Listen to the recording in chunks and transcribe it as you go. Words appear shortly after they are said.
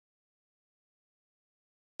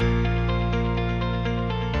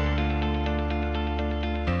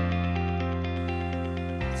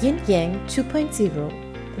Yin Yang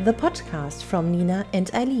 2.0, the podcast from Nina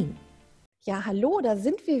and Eileen. Ja, hallo, da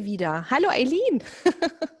sind wir wieder. Hallo Eileen.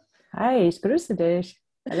 Hi, ich grüße dich.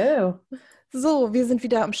 Hallo. So, wir sind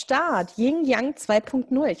wieder am Start. Yin Yang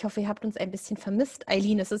 2.0. Ich hoffe, ihr habt uns ein bisschen vermisst.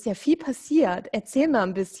 Eileen, es ist ja viel passiert. Erzähl mal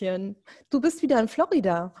ein bisschen. Du bist wieder in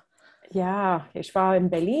Florida. Ja, ich war in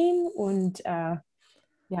Berlin und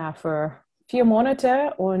für 4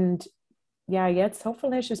 Monate und ja, jetzt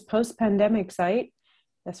hoffentlich ist Post-Pandemic-Zeit,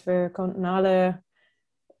 dass wir konnten alle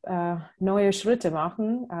neue Schritte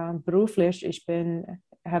machen. Beruflich,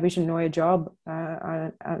 habe ich einen neuen Job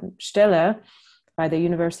an Stelle bei der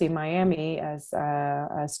University of Miami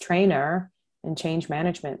als Trainer im Change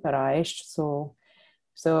Management Bereich. So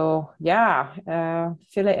ja,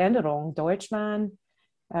 viele Änderungen. Deutschland,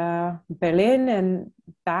 Berlin und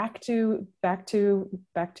back to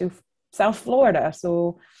South Florida.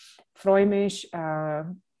 So freue mich.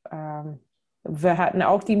 Wir hatten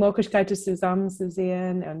auch die Möglichkeit, das zusammen zu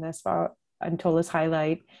sehen und das war ein tolles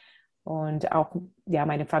Highlight. Und auch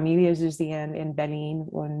meine Familie zu sehen in Berlin.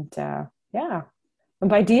 Und Und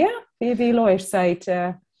bei dir? Wie läuft es seit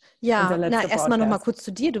Ja, unser letzter erstmal noch mal Podcast? kurz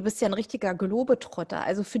zu dir. Du bist ja ein richtiger Globetrotter.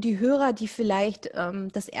 Also für die Hörer, die vielleicht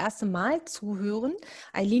das erste Mal zuhören,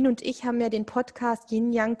 Eileen und ich haben ja den Podcast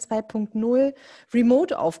Yin Yang 2.0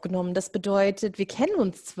 remote aufgenommen. Das bedeutet, wir kennen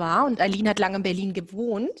uns zwar und Eileen hat lange in Berlin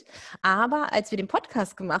gewohnt, aber als wir den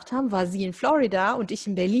Podcast gemacht haben, war sie in Florida und ich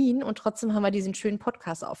in Berlin und trotzdem haben wir diesen schönen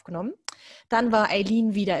Podcast aufgenommen. Dann war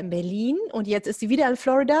Eileen wieder in Berlin und jetzt ist sie wieder in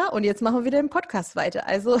Florida und jetzt machen wir wieder den Podcast weiter.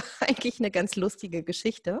 Also eigentlich eine ganz lustige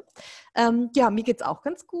Geschichte. Mir geht es auch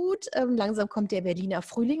ganz gut. Langsam kommt der Berliner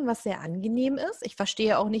Frühling, was sehr angenehm ist. Ich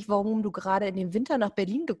verstehe auch nicht, warum du gerade in den Winter nach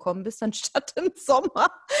Berlin gekommen bist, anstatt im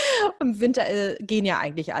Sommer. Im Winter gehen ja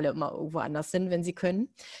eigentlich alle immer irgendwo anders hin, wenn sie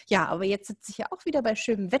können. Ja, aber jetzt sitze ich ja auch wieder bei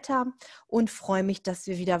schönem Wetter und freue mich, dass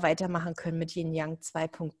wir wieder weitermachen können mit Yin Yang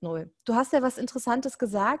 2.0. Du hast ja was Interessantes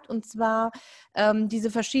gesagt und zwar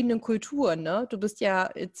diese verschiedenen Kulturen. Ne? Du bist ja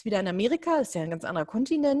jetzt wieder in Amerika, das ist ja ein ganz anderer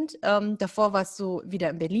Kontinent. Davor warst du wieder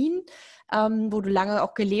in Berlin, wo du lange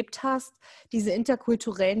auch gelebt hast. Diese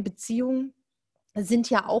interkulturellen Beziehungen sind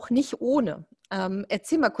ja auch nicht ohne.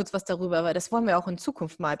 Erzähl mal kurz was darüber, weil das wollen wir auch in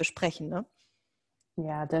Zukunft mal besprechen. Ne?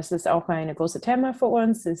 Ja, das ist auch ein großes Thema für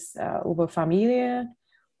uns, ist über Familie.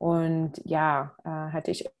 Und ja,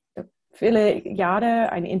 hatte ich viele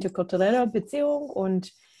Jahre eine interkulturelle Beziehung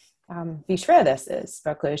und wie schwer das ist,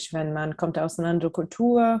 wirklich, wenn man kommt aus einer anderen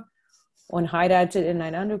Kultur und heiratet in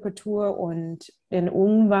eine andere Kultur und dann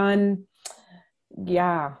irgendwann,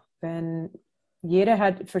 ja, wenn jeder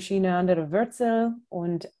hat verschiedene andere Wurzeln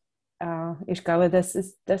und ich glaube, das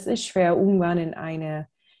ist schwer irgendwann in eine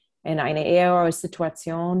Ehe oder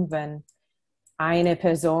Situation, wenn eine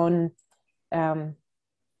Person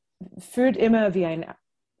fühlt immer wie ein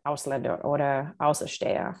Ausländer oder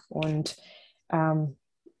Außensteher und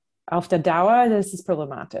auf der Dauer, das ist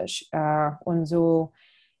problematisch. Und so,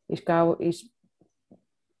 ich glaube,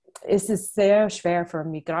 es ist sehr schwer für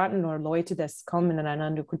Migranten oder Leute, die kommen in eine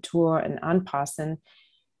andere Kultur und anpassen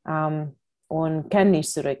und können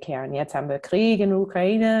nicht zurückkehren. Jetzt haben wir Krieg in der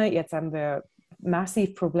Ukraine, jetzt haben wir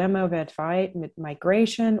massiv Probleme weltweit mit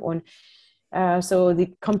Migration und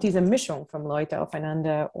kommt diese Mischung von Leuten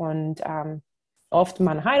aufeinander und oft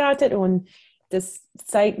man heiratet und das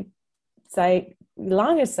zeigt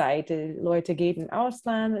lange Zeit, die Leute gehen ins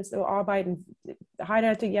Ausland, so arbeiten,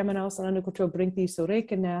 heiratet jemand aus einer anderen Kultur, bringt die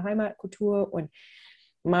zurück in der Heimatkultur und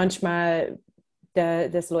manchmal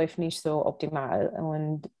das läuft nicht so optimal.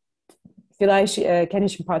 Und vielleicht kann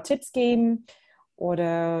ich ein paar Tipps geben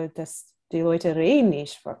oder dass die Leute reden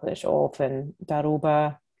nicht wirklich offen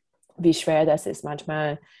darüber, wie schwer das ist,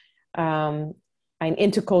 manchmal ein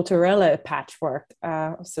interkultureller Patchwork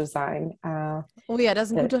zu sein. Oh ja,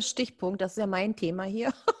 das ist ein guter Stichpunkt. Das ist ja mein Thema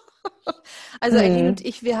hier. Also Eileen und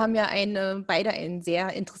ich, wir haben ja beide einen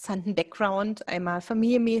sehr interessanten Background, einmal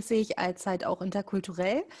familienmäßig als halt auch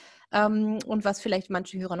interkulturell. Und was vielleicht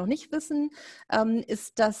manche Hörer noch nicht wissen,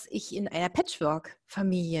 ist, dass ich in einer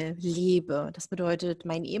Patchwork-Familie lebe. Das bedeutet,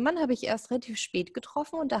 meinen Ehemann habe ich erst relativ spät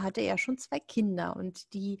getroffen und da hatte er schon 2 Kinder.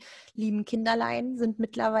 Und die lieben Kinderlein sind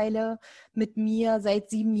mittlerweile mit mir seit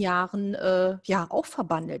 7 Jahren auch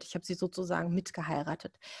verbandelt. Ich habe sie sozusagen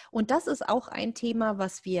mitgeheiratet. Und das ist auch ein Thema,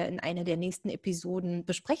 was wir in einer der nächsten Episoden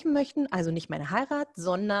besprechen möchten. Also nicht meine Heirat,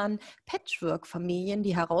 sondern Patchwork-Familien,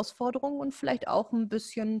 die Herausforderungen und vielleicht auch ein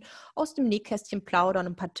bisschen aus dem Nähkästchen plaudern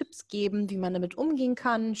und ein paar Tipps geben, wie man damit umgehen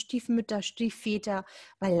kann, Stiefmütter, Stiefväter,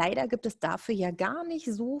 weil leider gibt es dafür ja gar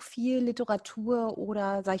nicht so viel Literatur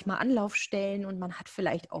oder, sag ich mal, Anlaufstellen und man hat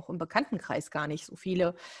vielleicht auch im Bekanntenkreis gar nicht so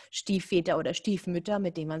viele Stiefväter oder Stiefmütter,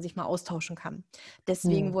 mit denen man sich mal austauschen kann.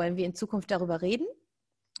 Deswegen wollen wir in Zukunft darüber reden.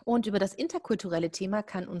 Und über das interkulturelle Thema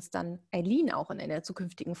kann uns dann Eileen auch in einer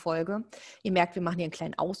zukünftigen Folge, ihr merkt, wir machen hier einen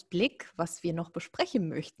kleinen Ausblick, was wir noch besprechen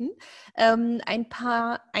möchten, ein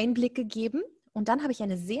paar Einblicke geben. Und dann habe ich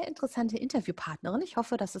eine sehr interessante Interviewpartnerin. Ich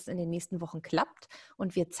hoffe, dass es in den nächsten Wochen klappt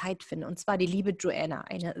und wir Zeit finden. Und zwar die liebe Joanna,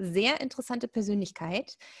 eine sehr interessante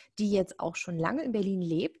Persönlichkeit, die jetzt auch schon lange in Berlin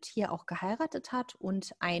lebt, hier auch geheiratet hat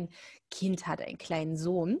und ein Kind hat, einen kleinen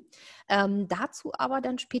Sohn. Dazu aber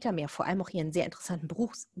dann später mehr, vor allem auch ihren sehr interessanten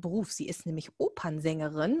Beruf. Sie ist nämlich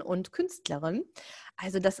Opernsängerin und Künstlerin.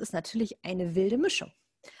 Also das ist natürlich eine wilde Mischung.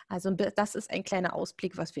 Also das ist ein kleiner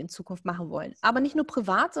Ausblick, was wir in Zukunft machen wollen. Aber nicht nur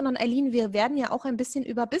privat, sondern Eileen, wir werden ja auch ein bisschen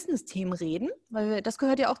über Business-Themen reden, weil das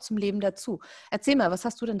gehört ja auch zum Leben dazu. Erzähl mal, was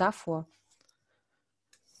hast du denn da vor?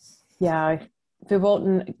 Ja, wir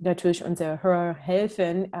wollten natürlich unsere Hörer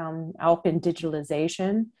helfen, auch in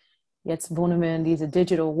Digitalization. Jetzt wohnen wir in dieser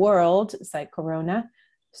Digital World seit Corona.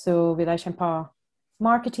 So vielleicht ein paar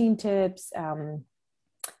Marketing-Tipps,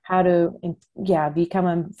 wie kann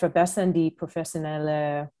man verbessern die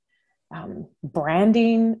professionelle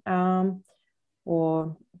Branding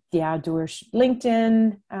durch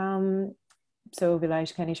LinkedIn. So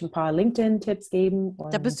vielleicht kann ich ein paar LinkedIn-Tipps geben.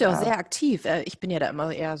 Da bist du ja auch sehr aktiv. Ich bin ja da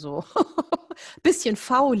immer eher so bisschen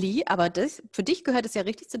fauli, aber für dich gehört es ja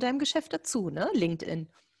richtig zu deinem Geschäft dazu, ne? LinkedIn.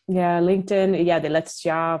 Ja, LinkedIn, ja, das letzte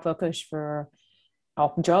Jahr wirklich für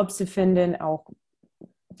auch Jobs zu finden, auch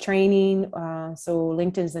Training. So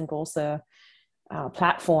LinkedIn ist eine große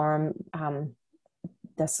Plattform.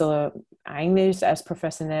 Das so eigentlich als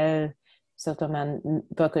professionell sollte man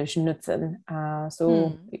wirklich nutzen.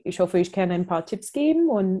 Ich hoffe, ich kann ein paar Tipps geben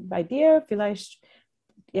und bei dir vielleicht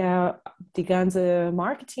ja die ganze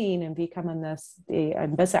Marketing und wie kann man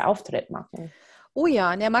einen besseren Auftritt machen. Oh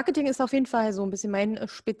ja, der Marketing ist auf jeden Fall so ein bisschen mein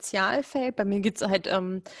Spezialfeld. Bei mir geht es halt,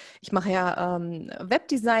 ich mache ja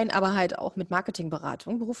Webdesign, aber halt auch mit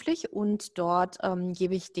Marketingberatung beruflich und dort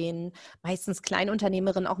gebe ich den meistens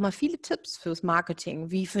Kleinunternehmerinnen auch mal viele Tipps fürs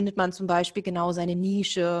Marketing. Wie findet man zum Beispiel genau seine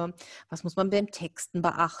Nische? Was muss man beim Texten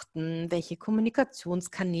beachten? Welche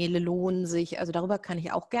Kommunikationskanäle lohnen sich? Also darüber kann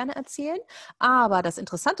ich auch gerne erzählen. Aber das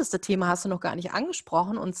interessanteste Thema hast du noch gar nicht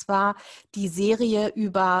angesprochen und zwar die Serie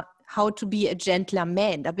über How to be a Gentler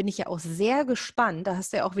Man. Da bin ich ja auch sehr gespannt. Da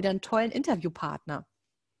hast du ja auch wieder einen tollen Interviewpartner.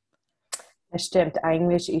 Das stimmt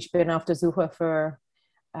eigentlich. Ich bin auf der Suche für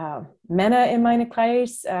Männer in meinem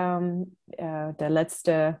Kreis. Der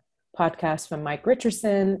letzte Podcast von Mike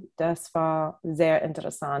Richardson, das war sehr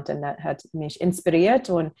interessant und das hat mich inspiriert.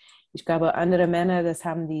 Und ich glaube, andere Männer, das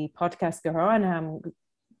haben die Podcast gehört und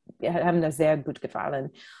haben das sehr gut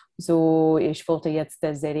gefallen. So, ich wollte jetzt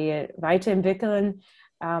die Serie weiterentwickeln.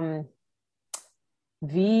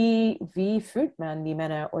 Wie fühlt man die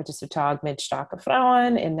Männer heutzutage mit starken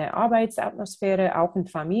Frauen in der Arbeitsatmosphäre, auch in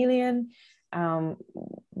Familien?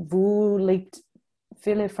 Wo liegt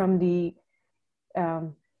viele von die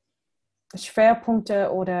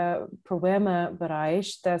Schwerpunkte oder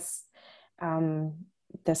Problembereich, dass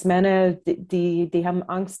Männer, die haben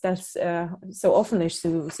Angst, das so öffentlich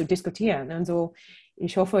zu diskutieren. Und so,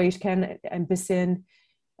 ich hoffe, ich kann ein bisschen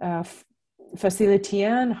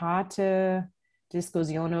facilitieren, harte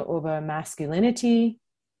Diskussionen über Masculinity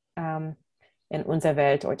in unserer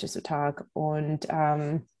Welt heutzutage. Und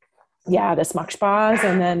das macht Spaß.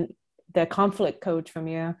 Und dann der Conflict Coach von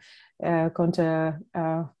mir konnte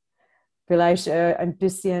vielleicht ein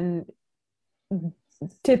bisschen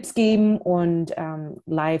Tipps geben und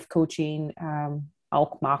Live-Coaching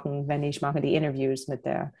auch machen, wenn ich mache die Interviews mit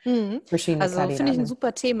der verschiedenen Also Kandidaten. finde ich ein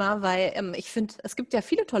super Thema, weil ich finde, es gibt ja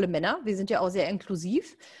viele tolle Männer. Wir sind ja auch sehr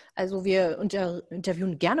inklusiv. Also wir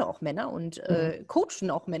interviewen gerne auch Männer und coachen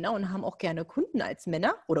auch Männer und haben auch gerne Kunden als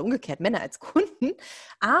Männer oder umgekehrt Männer als Kunden.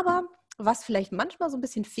 Aber was vielleicht manchmal so ein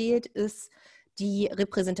bisschen fehlt, ist die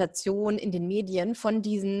Repräsentation in den Medien von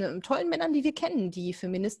diesen tollen Männern, die wir kennen, die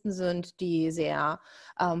Feministen sind, die sehr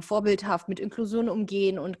vorbildhaft mit Inklusion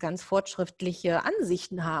umgehen und ganz fortschrittliche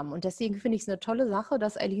Ansichten haben. Und deswegen finde ich es eine tolle Sache,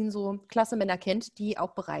 dass Eileen so klasse Männer kennt, die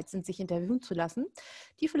auch bereit sind, sich interviewen zu lassen,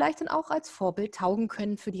 die vielleicht dann auch als Vorbild taugen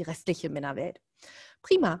können für die restliche Männerwelt.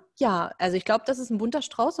 Prima. Ja, also ich glaube, das ist ein bunter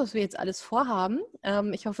Strauß, was wir jetzt alles vorhaben.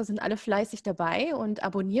 Ich hoffe, sind alle fleißig dabei und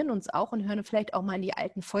abonnieren uns auch und hören vielleicht auch mal in die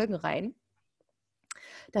alten Folgen rein.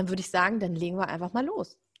 Dann würde ich sagen, dann legen wir einfach mal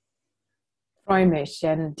los. Freue mich.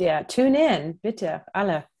 Und ja, tune in, bitte,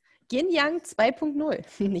 alle. Yin Yang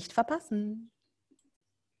 2.0. Nicht verpassen.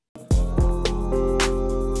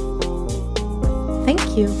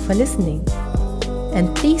 Thank you for listening.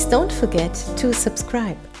 And please don't forget to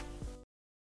subscribe.